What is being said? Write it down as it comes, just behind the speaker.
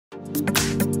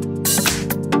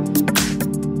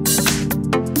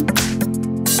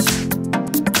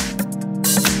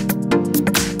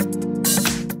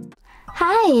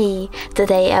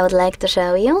Today I would like to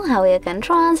show you how you can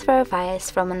transfer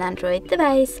files from an Android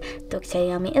device to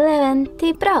XIAOMI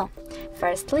 11T Pro.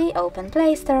 Firstly, open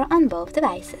Play Store on both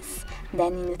devices.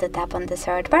 Then you need to tap on the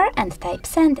search bar and type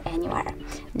Send Anywhere.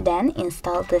 Then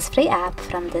install this free app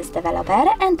from this developer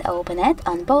and open it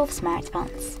on both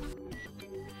smartphones.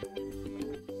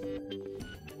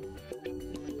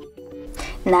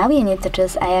 Now you need to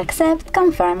choose I accept,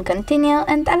 confirm, continue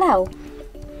and allow.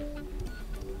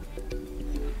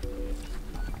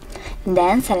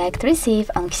 Then select Receive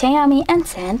on XIAOMI and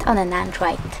Send on an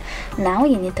Android. Now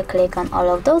you need to click on all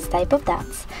of those type of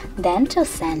dots. Then choose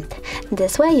Send.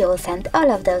 This way you will send all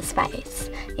of those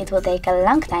files. It will take a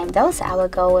long time though, so I will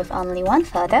go with only one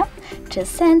photo. Choose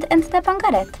Send and tap on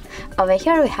Got it. Over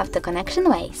here we have the connection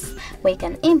ways. We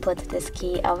can input this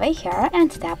key over here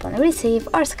and tap on Receive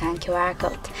or Scan QR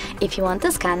code. If you want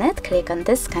to scan it, click on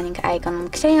this scanning icon on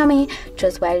XIAOMI,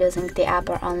 choose while using the app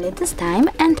or only this time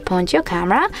and point your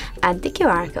camera at the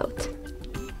QR code.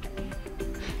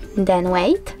 Then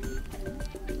wait.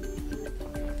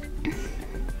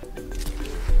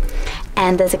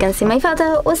 And as you can see, my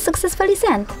photo was successfully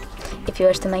sent. If you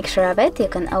wish to make sure of it, you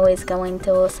can always go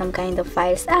into some kind of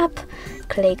Files app,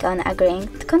 click on Agreeing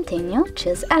to Continue,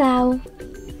 choose Allow,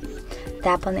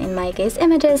 tap on, in my case,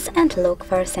 Images, and look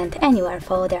for Send Anywhere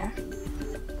folder.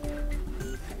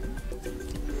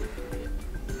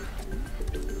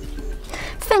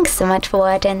 Thanks so much for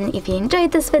watching. If you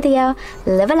enjoyed this video,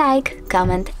 leave a like,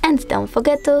 comment, and don't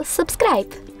forget to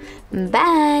subscribe.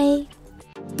 Bye!